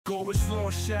Go as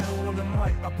LordShaedow on the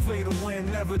mic. I play to win,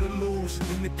 never to lose.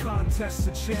 In the contest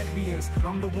of champions,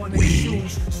 I'm the one that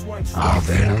choose. Swipe, swipe,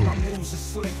 my moves are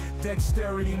slick.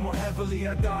 Dexterity more heavily,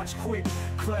 I dodge quick.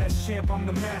 Class champ, I'm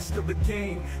the master of the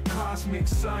game. Cosmic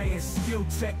science, skill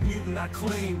tech mutant, I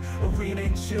claim. Arena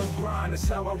and chill grind, that's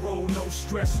how I roll. No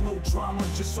stress, no drama,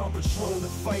 just on patrol to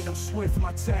fight. I'm swift,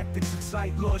 my tactics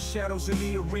excite. LordShaedow's in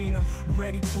the arena,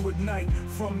 ready to ignite.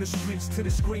 From the streets to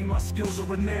the screen, my skills are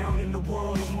renowned. In the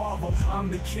world of Marvel,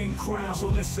 I'm the king crown. So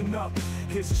listen up,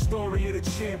 here's the story of the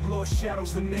champ.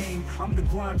 LordShaedow's the name, I'm the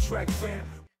grind track fan.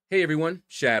 Hey everyone,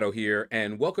 Shadow here,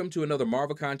 and welcome to another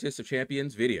Marvel Contest of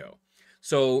Champions video.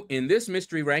 So in this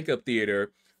mystery rank up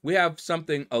theater, we have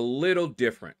something a little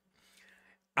different.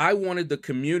 I wanted the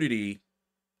community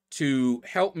to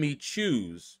help me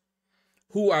choose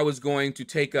who I was going to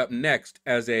take up next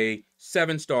as a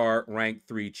 7-star rank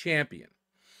 3 champion.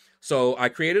 So I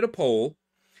created a poll,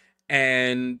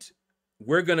 and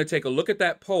we're going to take a look at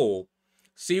that poll,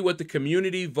 see what the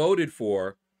community voted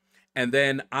for, and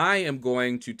then I am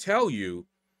going to tell you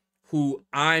who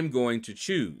I'm going to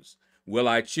choose. Will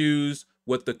I choose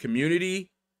what the community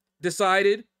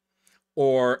decided,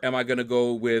 or am I going to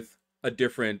go with a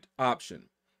different option?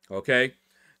 Okay?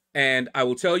 And I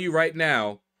will tell you right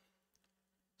now,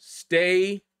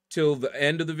 stay till the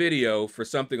end of the video for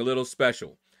something a little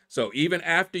special. So even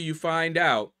after you find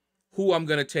out who I'm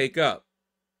going to take up,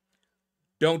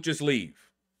 don't just leave.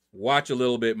 Watch a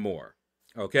little bit more.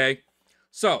 Okay?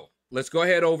 So let's go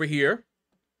ahead over here.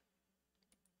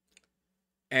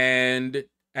 And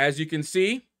as you can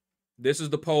see, this is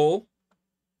the poll.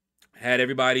 Had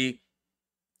everybody,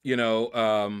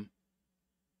 help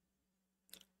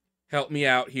me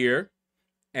out here.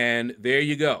 And there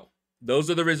you go. Those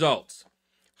are the results.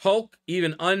 Hulk,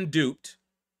 even unduped,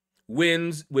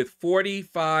 wins with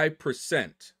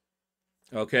 45%.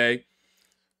 Okay.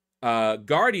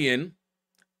 Guardian,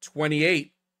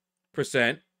 28%.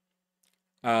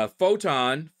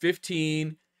 Photon,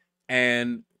 15%,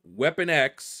 and Weapon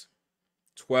X,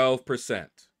 12%.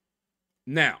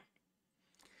 Now,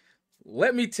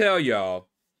 let me tell y'all,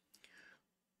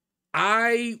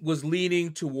 I was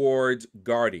leaning towards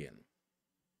Guardian.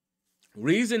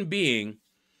 Reason being,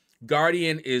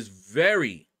 Guardian is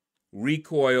very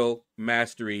recoil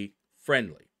mastery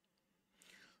friendly.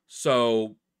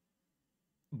 So,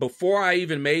 before I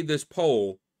even made this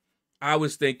poll, I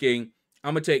was thinking,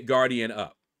 I'm going to take Guardian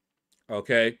up,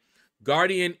 okay?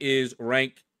 Guardian is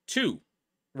rank 2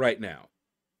 right now,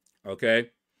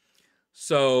 okay?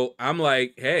 So I'm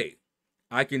like, hey,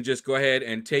 I can just go ahead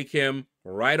and take him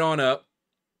right on up,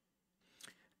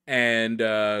 and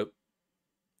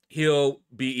he'll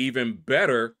be even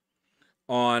better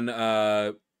on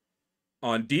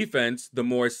defense the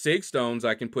more Sig Stones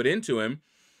I can put into him,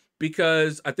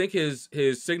 because I think his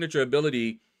signature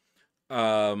ability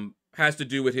has to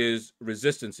do with his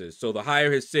resistances. So the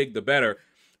higher his Sig, the better.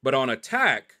 But on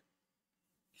attack,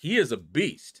 he is a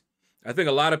beast. I think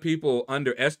a lot of people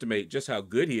underestimate just how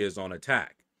good he is on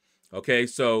attack. Okay,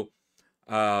 so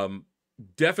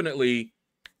definitely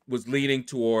was leaning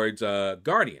towards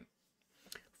Guardian.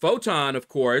 Photon, of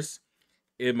course,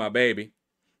 is my baby.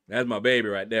 That's my baby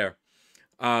right there.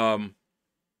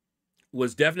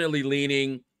 Was definitely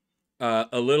leaning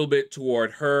a little bit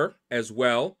toward her as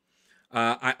well.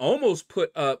 I almost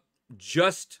put up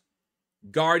just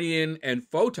Guardian and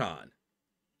Photon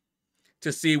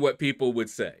to see what people would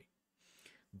say.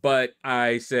 But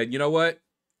I said, you know what?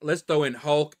 Let's throw in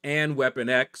Hulk and Weapon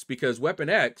X, because Weapon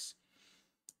X,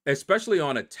 especially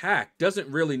on attack, doesn't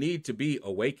really need to be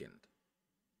awakened.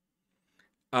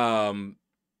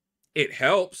 It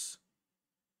helps,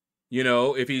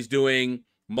 if he's doing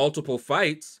multiple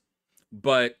fights,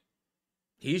 but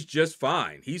he's just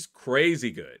fine. He's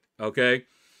crazy good, okay?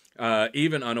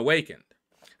 Even unawakened.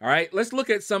 All right, let's look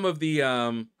at some of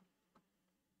the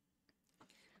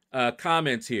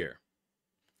comments here.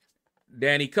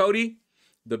 Danny Cody,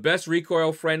 the best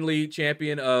recoil-friendly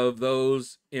champion of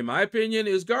those, in my opinion,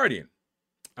 is Guardian.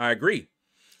 I agree.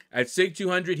 At Sig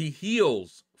 200, he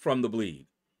heals from the bleed.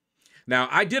 Now,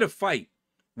 I did a fight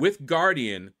with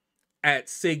Guardian at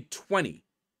Sig 20,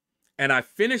 and I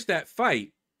finished that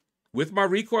fight with my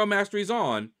recoil masteries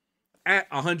on at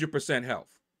 100%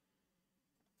 health.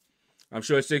 I'm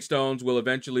sure Sig Stones will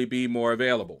eventually be more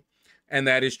available, and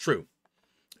that is true.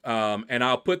 And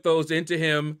I'll put those into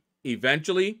him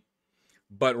eventually,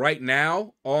 but right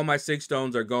now, all my Sig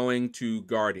Stones are going to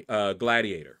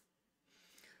Gladiator.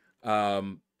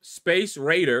 Space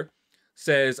Raider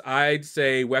says, I'd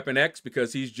say Weapon X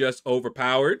because he's just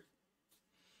overpowered.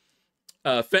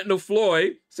 Fentanyl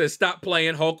Floyd says, stop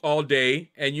playing Hulk all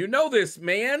day. And you know this,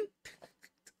 man.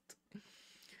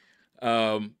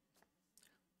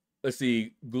 Let's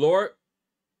see,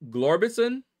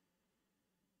 Glorbison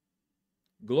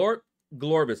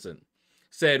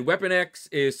said Weapon X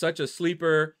is such a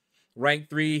sleeper. Rank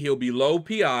 3, he'll be low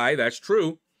PI. That's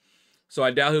true. So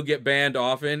I doubt he'll get banned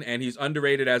often, and he's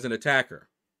underrated as an attacker.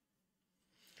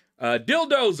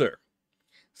 Dildozer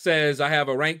says, I have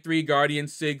a rank 3 Guardian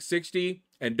Sig 60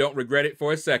 and don't regret it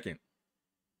for a second.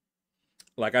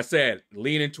 Like I said,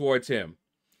 leaning towards him.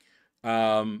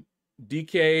 Decapitan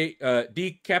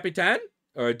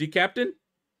or Decaptain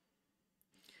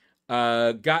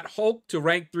got Hulk to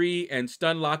rank 3 and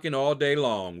stun locking all day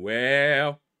long.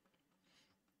 Well,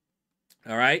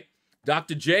 all right.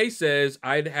 Dr. J says,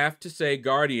 I'd have to say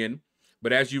Guardian,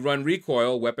 but as you run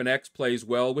recoil, Weapon X plays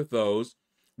well with those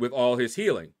with all his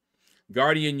healing.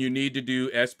 Guardian, you need to do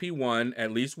SP1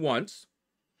 at least once.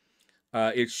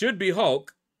 It should be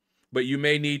Hulk, but you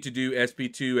may need to do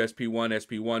SP2, SP1,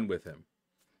 SP1 with him.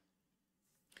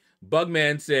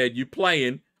 Bugman said, you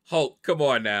playing Hulk, come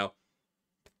on now.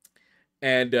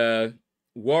 And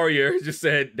Warrior just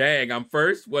said, dang, I'm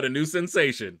first, what a new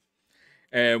sensation.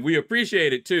 And we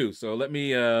appreciate it too. So let me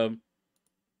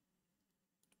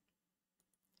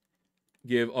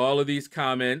give all of these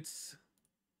comments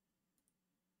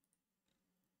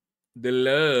the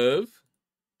love,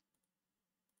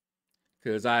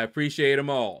 because I appreciate them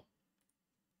all.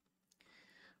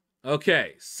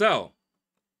 Okay, so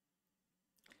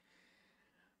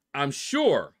I'm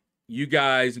sure you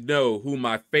guys know who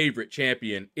my favorite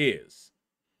champion is.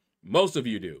 Most of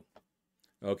you do.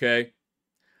 Okay?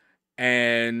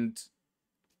 And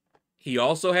he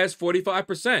also has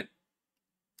 45%.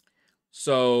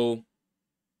 So,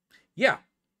 yeah,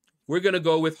 we're going to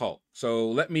go with Hulk. So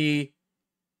let me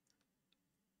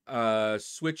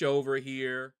switch over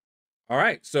here. All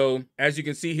right, so as you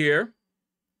can see here,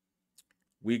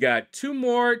 we got 2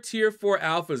 more tier 4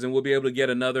 alphas and we'll be able to get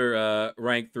another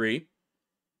rank 3.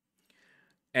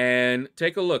 And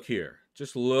take a look here.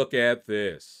 Just look at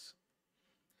this.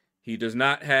 He does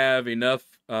not have enough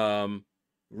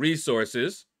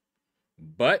resources,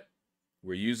 but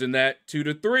we're using that 2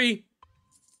 to 3.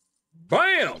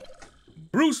 Bam!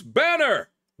 Bruce Banner,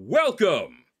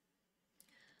 welcome.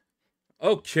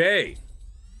 Okay.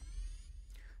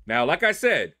 Now, like I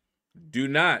said, do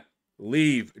not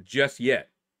leave just yet,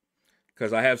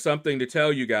 because I have something to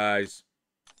tell you guys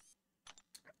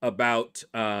about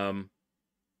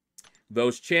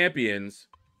those champions,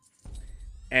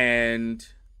 and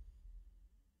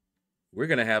we're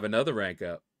going to have another rank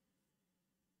up.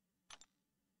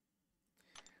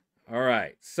 All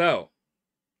right, so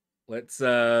let's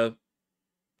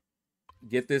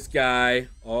get this guy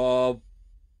all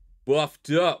buffed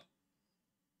up.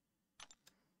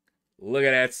 Look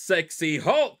at that sexy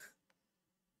Hulk.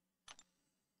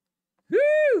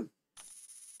 Woo!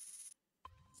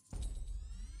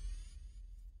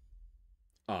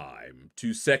 I'm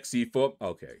too sexy for...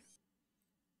 Okay.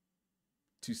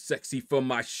 Too sexy for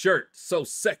my shirt. So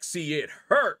sexy it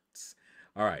hurts.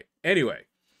 All right. Anyway.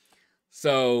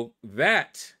 So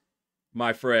that,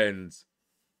 my friends,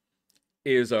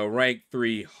 is a rank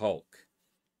 3 Hulk.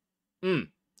 We're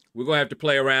going to have to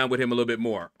play around with him a little bit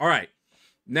more. All right.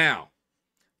 Now,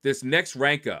 this next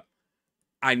rank up,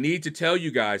 I need to tell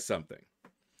you guys something.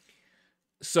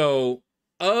 So,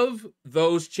 of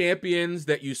those champions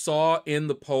that you saw in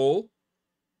the poll,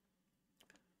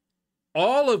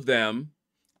 all of them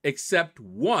except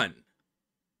one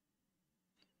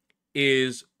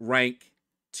is rank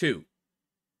 2.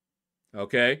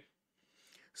 Okay?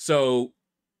 So,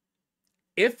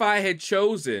 if I had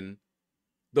chosen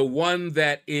the one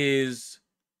that is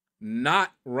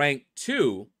not rank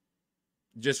 2,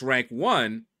 just rank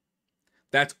 1,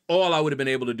 that's all I would have been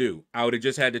able to do. I would have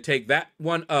just had to take that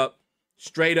one up,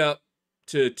 straight up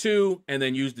to 2, and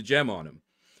then use the gem on him.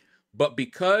 But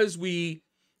because we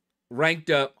ranked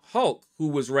up Hulk, who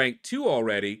was rank 2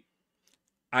 already,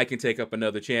 I can take up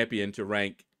another champion to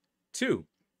rank 2.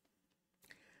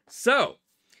 So,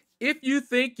 if you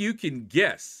think you can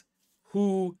guess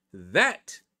who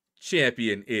that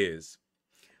champion is,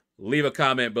 leave a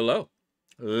comment below.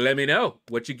 Let me know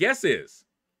what your guess is.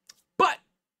 But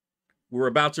we're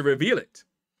about to reveal it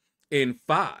in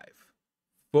 5,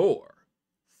 4,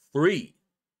 3,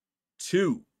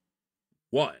 2,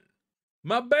 1.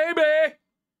 My baby,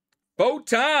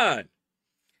 Photon.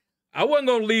 I wasn't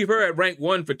going to leave her at rank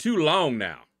 1 for too long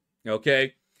now,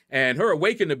 okay? And her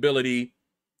awaken ability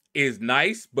is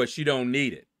nice, but she don't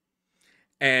need it.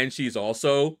 And she's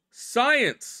also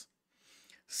science.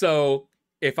 So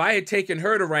if I had taken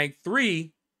her to rank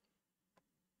 3,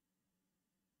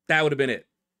 that would have been it.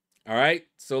 All right,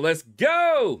 so let's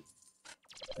go.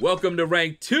 Welcome to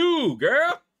rank 2,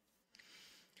 girl.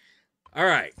 All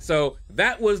right, so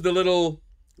that was the little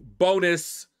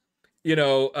bonus, you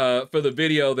know, for the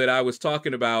video that I was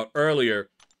talking about earlier,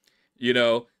 you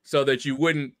know, so that you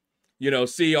wouldn't, you know,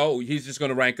 see, oh, he's just going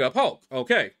to rank up Hulk.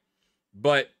 Okay,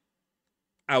 but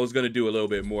I was going to do a little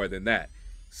bit more than that.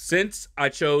 Since I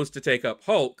chose to take up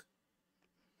Hulk,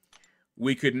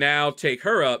 we could now take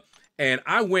her up, and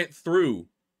I went through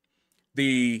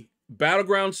the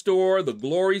Battleground store, the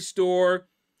Glory store,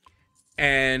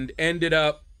 and ended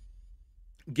up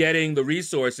getting the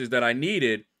resources that I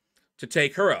needed to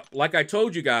take her up. Like I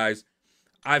told you guys,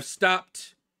 I've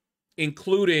stopped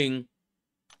including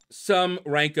some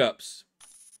rank ups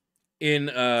in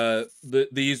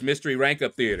these mystery rank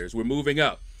up theaters. We're moving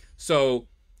up. So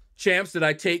champs that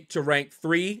I take to rank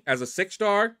 3 as a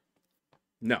 6-star,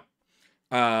 no.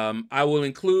 I will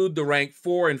include the rank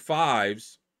 4 and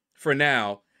 5s for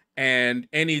now, and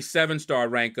any 7-star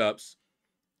rank ups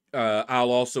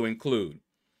I'll also include.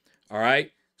 All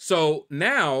right. So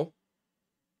now,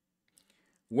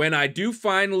 when I do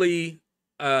finally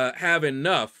have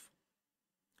enough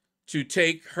to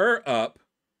take her up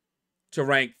to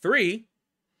rank 3,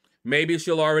 maybe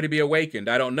she'll already be awakened.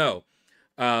 I don't know.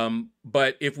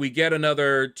 But if we get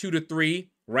another 2 to 3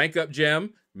 rank up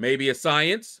gem, maybe a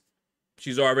science,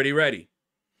 she's already ready.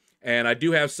 And I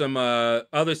do have some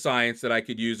other science that I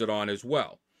could use it on as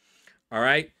well. All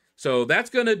right. So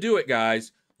that's going to do it,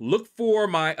 guys. Look for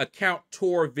my account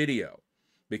tour video,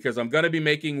 because I'm going to be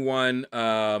making one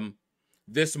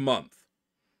this month.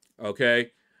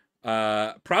 Okay.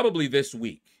 Probably this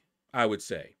week, I would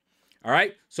say. All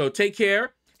right. So take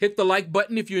care. Hit the like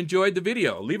button if you enjoyed the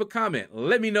video. Leave a comment.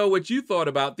 Let me know what you thought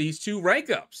about these 2 rank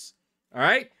ups. All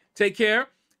right. Take care.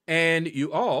 And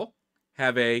you all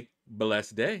have a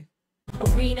blessed day.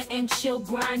 Arena and chill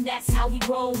grind, that's how we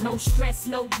roll. No stress,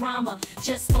 no drama,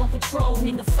 just on patrol.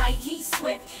 In the fight, he's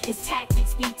swift, his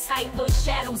tactics be tight.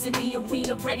 LordShaedow's in the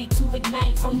arena, ready to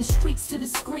ignite. From the streets to the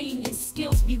screen, his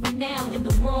skills be renowned. In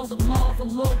the world of Marvel,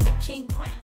 Lord the King crown.